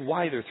 Here's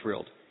why they're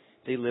thrilled.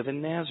 They live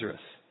in Nazareth.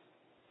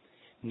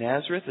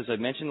 Nazareth, as I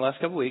mentioned the last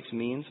couple of weeks,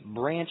 means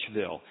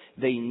Branchville.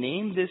 They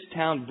named this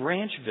town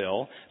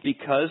Branchville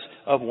because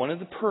of one of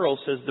the pearls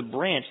says the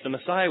branch, the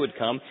Messiah would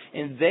come,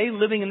 and they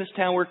living in this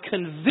town were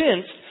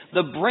convinced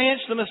the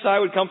branch, the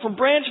Messiah would come from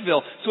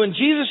Branchville. So when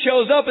Jesus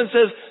shows up and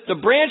says, the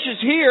branch is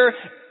here,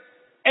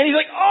 and he's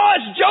like, oh,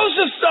 it's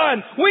Joseph's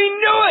son! We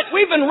knew it!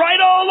 We've been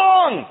right all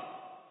along!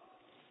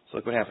 So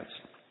look what happens.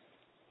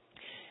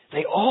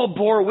 They all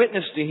bore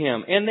witness to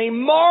him, and they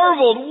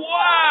marveled,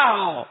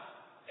 wow,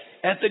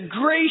 at the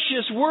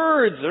gracious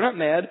words. They're not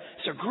mad.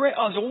 It's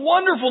a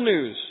wonderful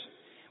news,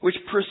 which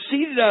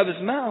proceeded out of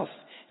his mouth.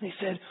 And they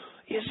said,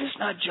 is this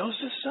not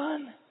Joseph's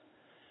son?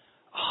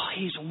 Oh,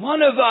 he's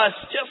one of us,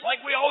 just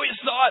like we always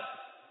thought.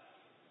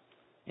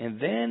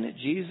 And then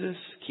Jesus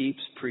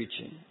keeps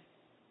preaching.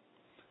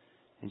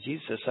 And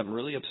Jesus says something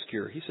really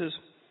obscure. He says,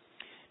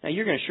 now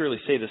you're going to surely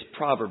say this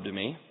proverb to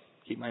me.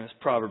 Keep in mind this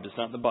proverb is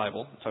not in the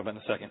Bible. We'll talk about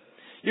it in a second.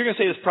 You're going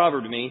to say this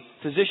proverb to me,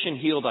 physician,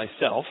 heal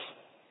thyself.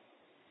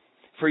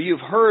 For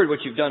you've heard what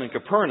you've done in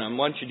Capernaum.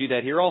 Why don't you do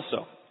that here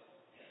also?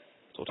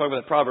 So we'll talk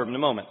about that proverb in a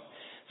moment.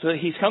 So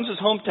he comes to his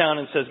hometown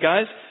and says,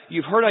 guys,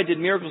 you've heard I did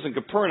miracles in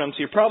Capernaum, so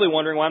you're probably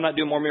wondering why I'm not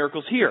doing more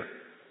miracles here.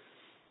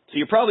 So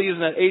you're probably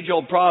using that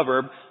age-old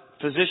proverb,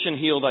 physician,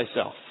 heal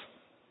thyself.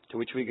 To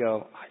which we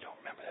go, I don't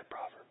remember that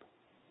proverb.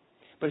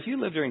 But if you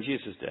lived during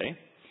Jesus' day,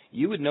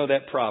 you would know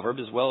that proverb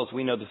as well as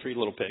we know the three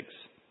little pigs.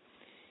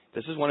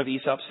 This is one of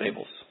Aesop's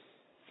fables.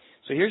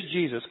 So here's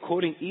Jesus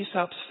quoting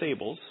Aesop's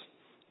fables,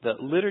 the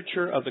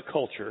literature of the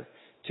culture,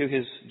 to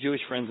his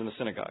Jewish friends in the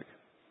synagogue.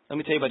 Let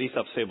me tell you about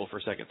Aesop's fable for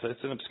a second. So it's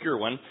an obscure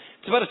one.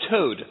 It's about a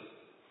toad,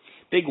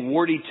 big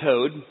warty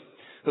toad,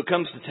 who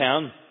comes to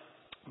town,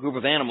 a group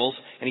of animals,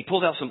 and he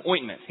pulls out some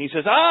ointment. He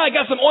says, I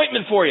got some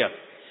ointment for you.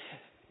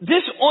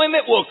 This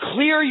ointment will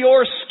clear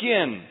your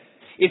skin.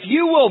 If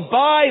you will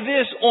buy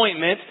this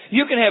ointment,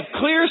 you can have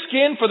clear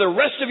skin for the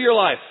rest of your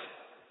life.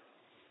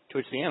 To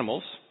which the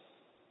animals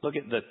look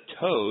at the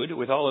toad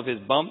with all of his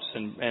bumps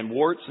and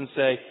warts and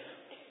say,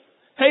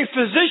 hey,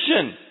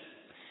 physician,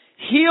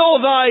 heal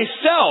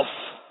thyself.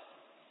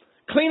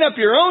 Clean up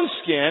your own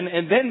skin,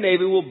 and then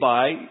maybe we'll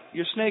buy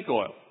your snake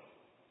oil.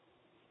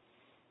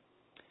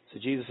 So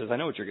Jesus says, I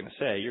know what you're going to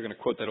say. You're going to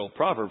quote that old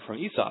proverb from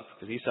Aesop,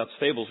 because Aesop's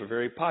fables were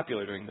very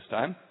popular during this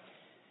time.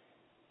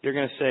 You're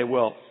going to say,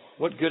 well,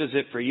 what good is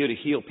it for you to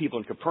heal people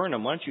in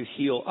Capernaum? Why don't you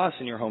heal us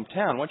in your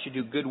hometown? Why don't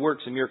you do good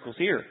works and miracles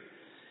here?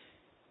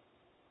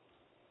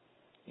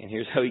 And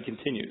here's how he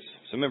continues.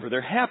 So remember,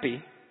 they're happy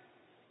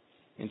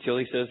until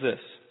he says this.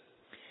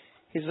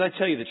 He says, I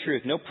tell you the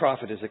truth, no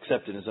prophet is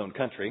accepted in his own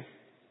country.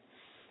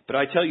 But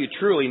I tell you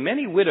truly,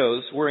 many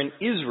widows were in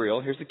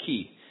Israel. Here's the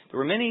key. There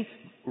were many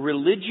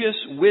religious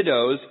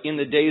widows in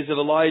the days of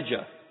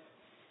Elijah.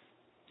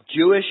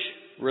 Jewish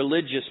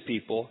religious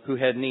people who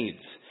had needs.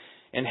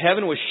 And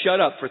heaven was shut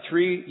up for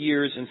 3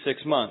 years and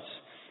 6 months.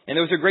 And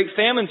there was a great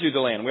famine through the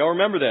land. We all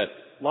remember that.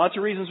 Lots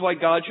of reasons why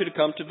God should have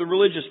come to the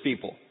religious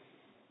people.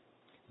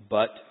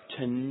 But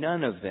to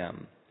none of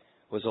them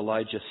was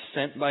Elijah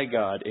sent by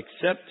God,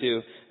 except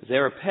to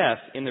Zarephath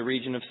in the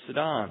region of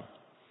Sidon.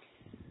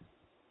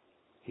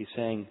 He's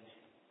saying,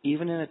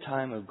 even in a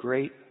time of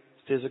great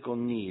physical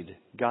need,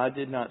 God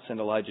did not send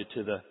Elijah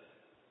to the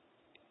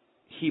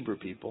Hebrew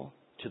people,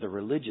 to the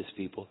religious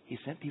people. He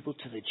sent people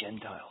to the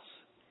Gentiles,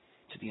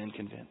 to the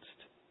unconvinced.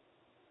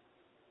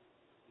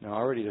 Now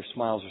already their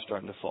smiles are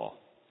starting to fall.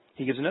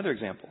 He gives another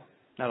example.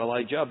 Not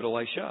Elijah, but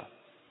Elisha.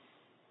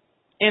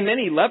 And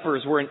many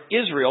lepers were in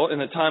Israel in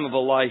the time of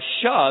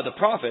Elisha, the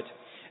prophet,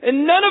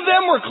 and none of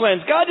them were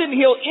cleansed. God didn't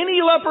heal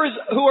any lepers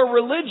who are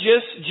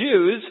religious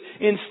Jews.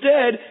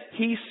 Instead,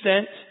 He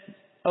sent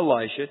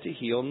Elisha to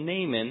heal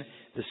Naaman,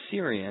 the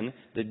Syrian,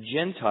 the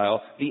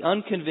Gentile, the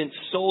unconvinced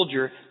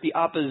soldier, the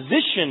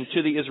opposition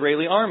to the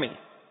Israeli army.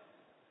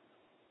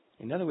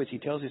 In other words, He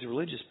tells these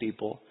religious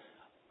people,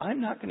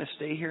 I'm not going to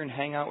stay here and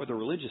hang out with the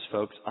religious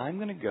folks. I'm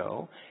going to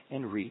go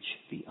and reach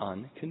the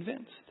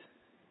unconvinced.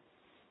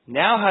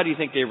 Now, how do you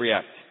think they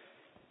react?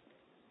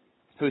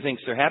 Who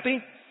thinks they're happy?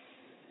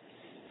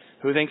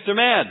 Who thinks they're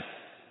mad?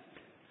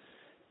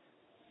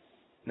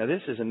 Now,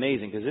 this is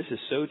amazing because this is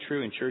so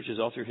true in churches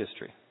all through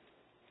history.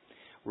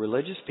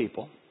 Religious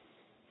people,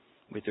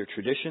 with their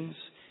traditions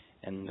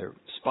and their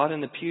spot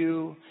in the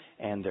pew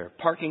and their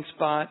parking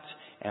spot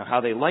and how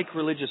they like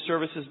religious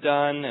services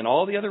done and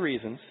all the other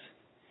reasons,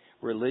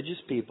 religious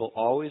people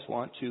always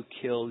want to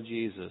kill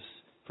Jesus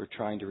for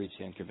trying to reach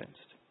the unconvinced.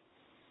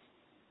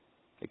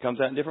 It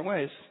comes out in different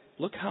ways.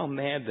 Look how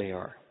mad they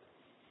are.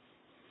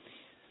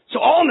 So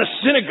all in the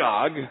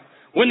synagogue,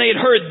 when they had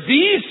heard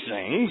these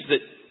things,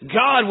 that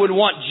God would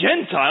want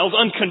Gentiles,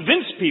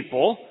 unconvinced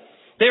people,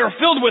 they were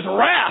filled with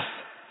wrath.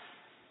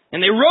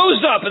 And they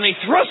rose up and they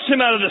thrust him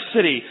out of the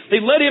city.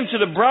 They led him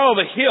to the brow of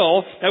a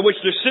hill at which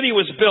their city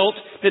was built,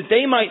 that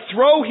they might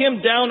throw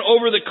him down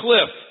over the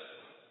cliff.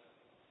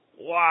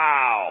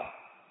 Wow.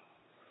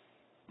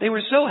 They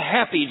were so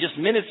happy just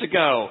minutes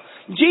ago.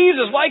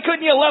 Jesus, why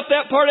couldn't you have left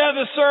that part out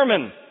of the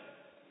sermon?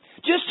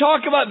 Just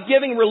talk about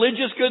giving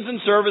religious goods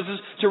and services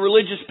to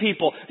religious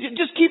people.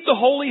 Just keep the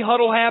holy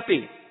huddle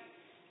happy.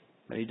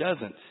 But He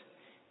doesn't.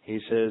 He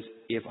says,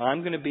 if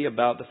I'm going to be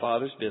about the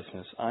Father's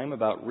business, I'm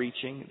about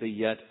reaching the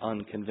yet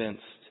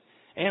unconvinced.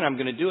 And I'm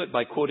going to do it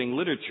by quoting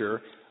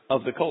literature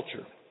of the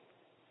culture.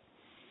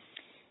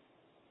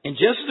 And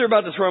just as they're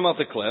about to throw him off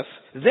the cliff,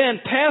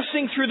 then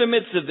passing through the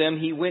midst of them,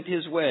 he went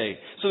his way.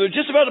 So they're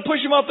just about to push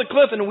him off the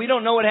cliff, and we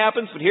don't know what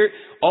happens, but here,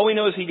 all we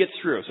know is he gets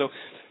through. So,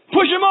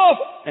 push him off!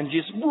 And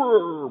Jesus,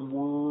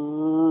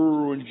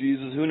 and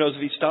Jesus, who knows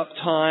if he stopped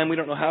time, we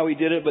don't know how he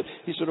did it, but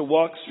he sort of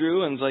walks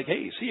through and is like,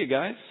 hey, see you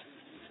guys.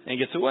 And he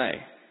gets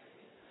away.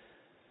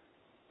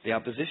 The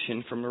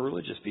opposition from the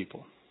religious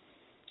people.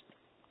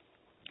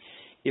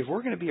 If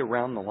we're going to be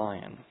around the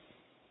lion,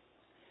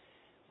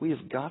 we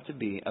have got to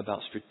be about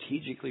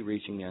strategically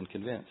reaching the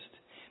unconvinced.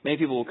 Many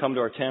people will come to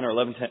our 10 or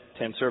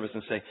 11:10 service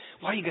and say,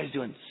 why are you guys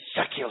doing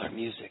secular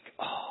music?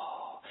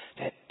 Oh,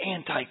 that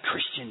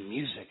anti-Christian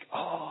music.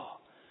 Oh,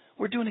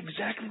 we're doing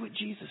exactly what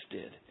Jesus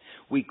did.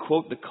 We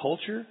quote the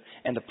culture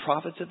and the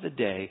prophets of the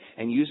day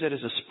and use that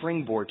as a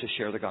springboard to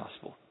share the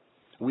gospel.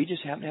 We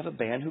just happen to have a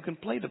band who can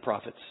play the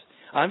prophets.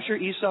 I'm sure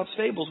Aesop's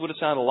fables would have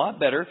sounded a lot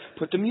better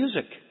put to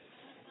music.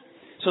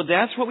 So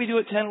that's what we do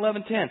at 10,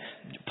 11, 10.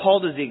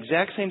 Paul does the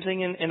exact same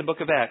thing in the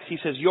book of Acts. He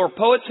says, your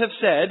poets have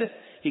said,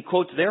 he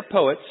quotes their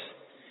poets,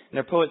 and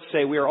their poets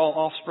say, we are all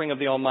offspring of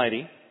the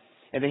Almighty.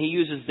 And then he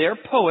uses their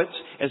poets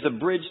as a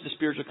bridge to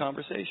spiritual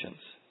conversations.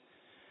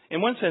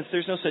 In one sense,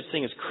 there's no such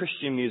thing as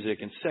Christian music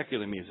and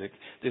secular music.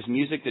 There's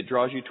music that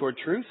draws you toward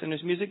truth, and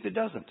there's music that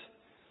doesn't.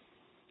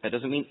 That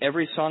doesn't mean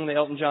every song that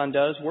Elton John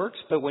does works,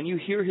 but when you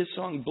hear his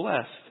song,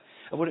 Blessed,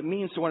 of what it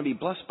means to want to be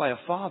blessed by a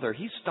father,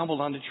 he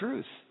stumbled onto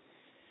truth.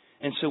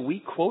 And so we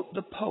quote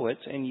the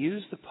poets and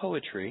use the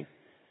poetry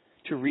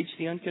to reach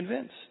the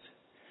unconvinced.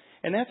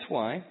 And that's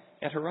why,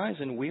 at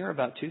Horizon, we are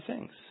about two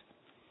things.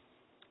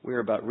 We are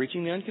about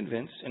reaching the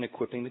unconvinced and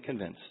equipping the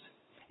convinced.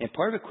 And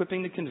part of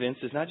equipping the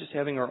convinced is not just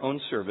having our own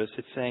service.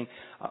 It's saying,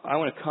 I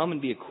want to come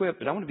and be equipped,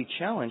 but I want to be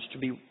challenged to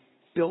be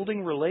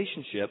building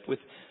relationship with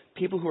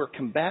people who are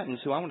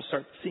combatants who I want to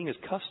start seeing as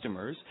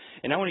customers.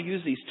 And I want to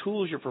use these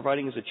tools you're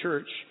providing as a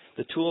church,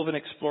 the tool of an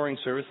exploring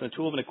service and the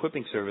tool of an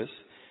equipping service,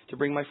 to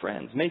bring my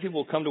friends. Many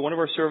people will come to one of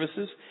our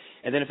services,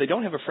 and then if they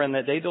don't have a friend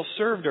that day, they'll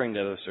serve during the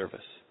other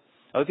service.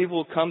 Other people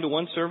will come to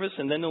one service,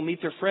 and then they'll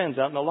meet their friends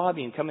out in the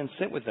lobby and come and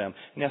sit with them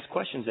and ask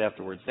questions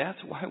afterwards. That's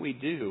why we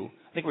do.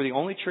 I think we're the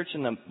only church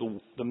in the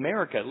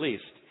America, at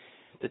least,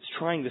 that's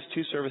trying this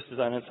two-service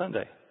design on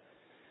Sunday.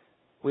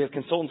 We have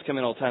consultants come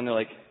in all the time. They're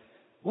like,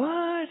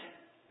 what?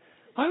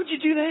 Why would you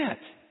do that?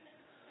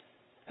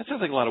 That sounds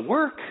like a lot of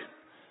work.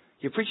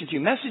 You're preaching 2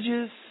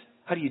 messages.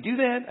 How do you do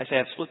that? I say I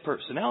have split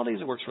personalities.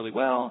 It works really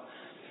well.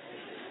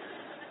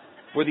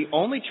 We're the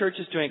only church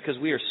that's doing it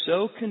because we are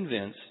so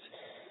convinced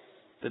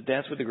that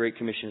that's what the Great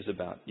Commission is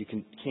about. You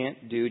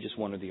can't do just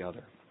one or the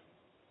other.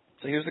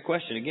 So here's the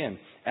question again.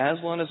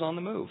 Aslan is on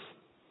the move.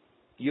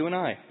 You and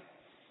I.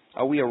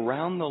 Are we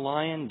around the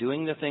lion,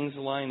 doing the things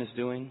the lion is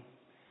doing?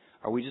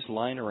 Are we just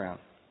lying around,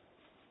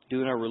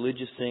 doing our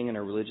religious thing in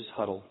our religious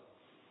huddle?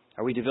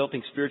 Are we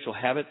developing spiritual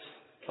habits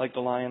like the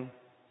lion?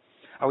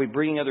 Are we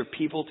bringing other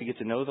people to get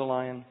to know the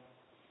lion?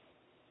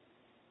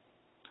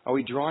 Are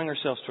we drawing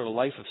ourselves toward a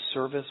life of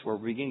service where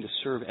we're beginning to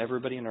serve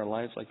everybody in our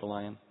lives like the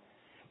lion?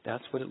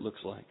 That's what it looks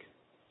like.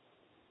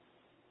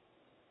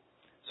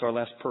 So our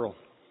last pearl.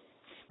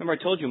 Remember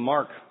I told you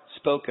Mark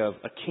spoke of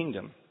a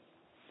kingdom.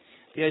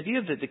 The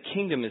idea that the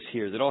kingdom is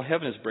here, that all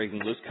heaven is breaking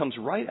loose, comes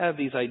right out of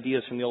these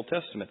ideas from the Old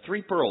Testament.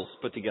 3 pearls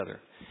put together.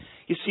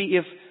 You see,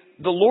 if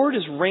the Lord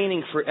is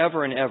reigning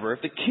forever and ever,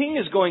 if the king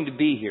is going to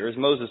be here, as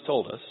Moses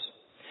told us,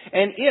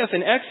 and if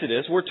in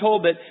Exodus we're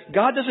told that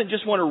God doesn't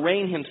just want to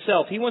reign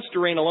himself, he wants to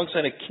reign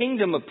alongside a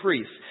kingdom of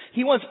priests.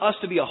 He wants us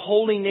to be a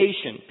holy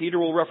nation. Peter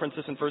will reference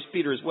this in 1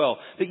 Peter as well.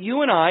 That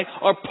you and I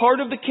are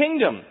part of the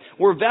kingdom.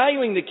 We're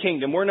valuing the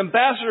kingdom. We're an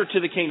ambassador to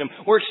the kingdom.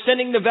 We're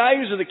extending the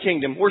values of the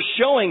kingdom. We're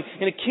showing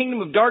in a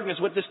kingdom of darkness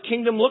what this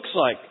kingdom looks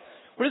like.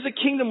 What does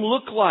the kingdom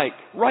look like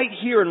right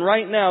here and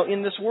right now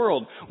in this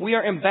world? We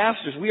are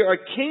ambassadors. We are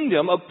a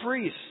kingdom of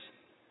priests.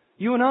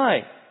 You and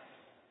I.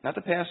 Not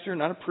the pastor,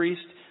 not a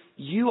priest.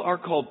 You are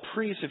called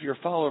priests if you're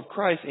a follower of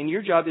Christ, and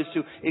your job is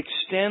to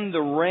extend the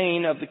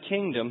reign of the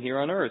kingdom here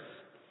on earth.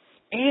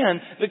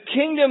 And the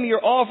kingdom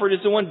you're offered is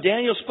the one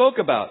Daniel spoke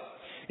about.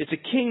 It's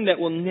a king that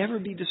will never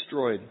be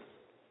destroyed.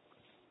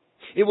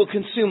 It will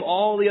consume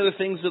all the other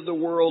things of the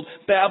world.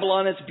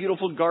 Babylon and its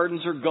beautiful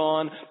gardens are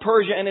gone.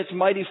 Persia and its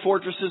mighty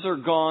fortresses are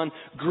gone.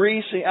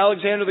 Greece,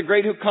 Alexander the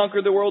Great who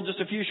conquered the world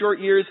just a few short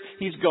years,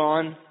 he's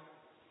gone.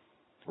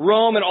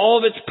 Rome and all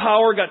of its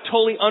power got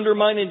totally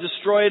undermined and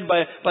destroyed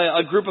by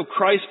a group of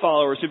Christ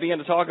followers who began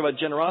to talk about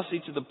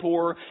generosity to the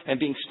poor and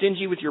being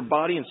stingy with your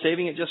body and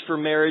saving it just for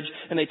marriage.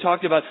 And they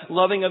talked about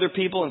loving other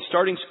people and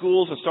starting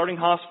schools and starting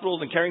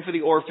hospitals and caring for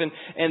the orphan.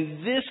 And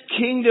this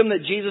kingdom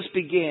that Jesus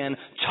began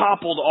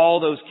toppled all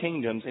those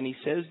kingdoms. And he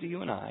says to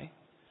you and I,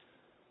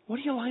 what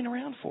are you lying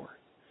around for?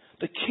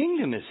 The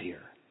kingdom is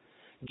here.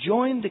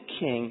 Join the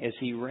king as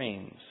he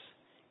reigns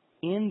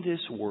in this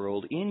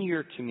world, in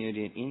your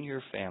community, and in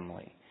your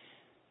family.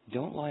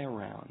 Don't lie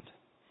around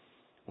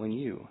when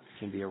you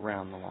can be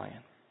around the lion.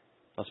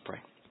 Let's pray.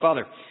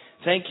 Father,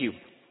 thank you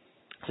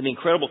for the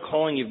incredible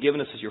calling you've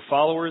given us as your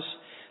followers.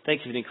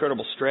 Thank you for the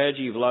incredible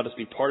strategy you've allowed us to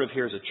be part of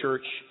here as a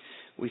church.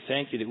 We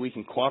thank you that we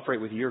can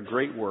cooperate with your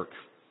great work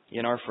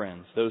in our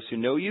friends, those who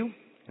know you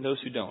and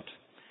those who don't,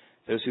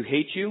 those who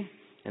hate you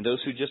and those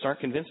who just aren't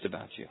convinced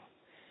about you.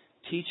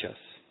 Teach us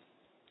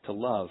to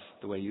love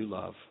the way you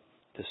love,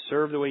 to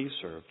serve the way you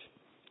served.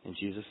 In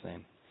Jesus'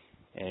 name,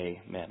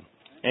 amen.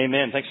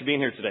 Amen. Thanks for being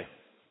here today.